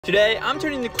Today, I'm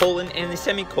turning the colon and the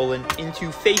semicolon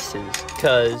into faces,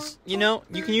 because, you know,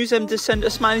 you can use them to send a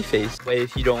smiley face. Way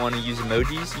if you don't want to use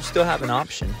emojis, you still have an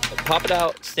option. Pop it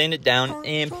out, stand it down,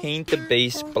 and paint the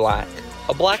base black.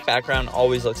 A black background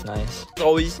always looks nice.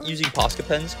 Always using Posca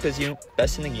pens, because, you know,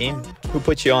 best in the game. Who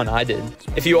put you on? I did.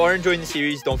 If you are enjoying the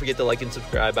series, don't forget to like and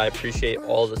subscribe. I appreciate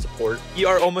all the support. We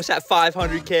are almost at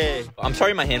 500K. I'm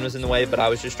sorry my hand was in the way, but I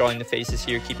was just drawing the faces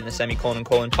here, keeping the semicolon and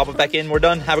colon. Pop it back in. We're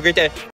done. Have a great day.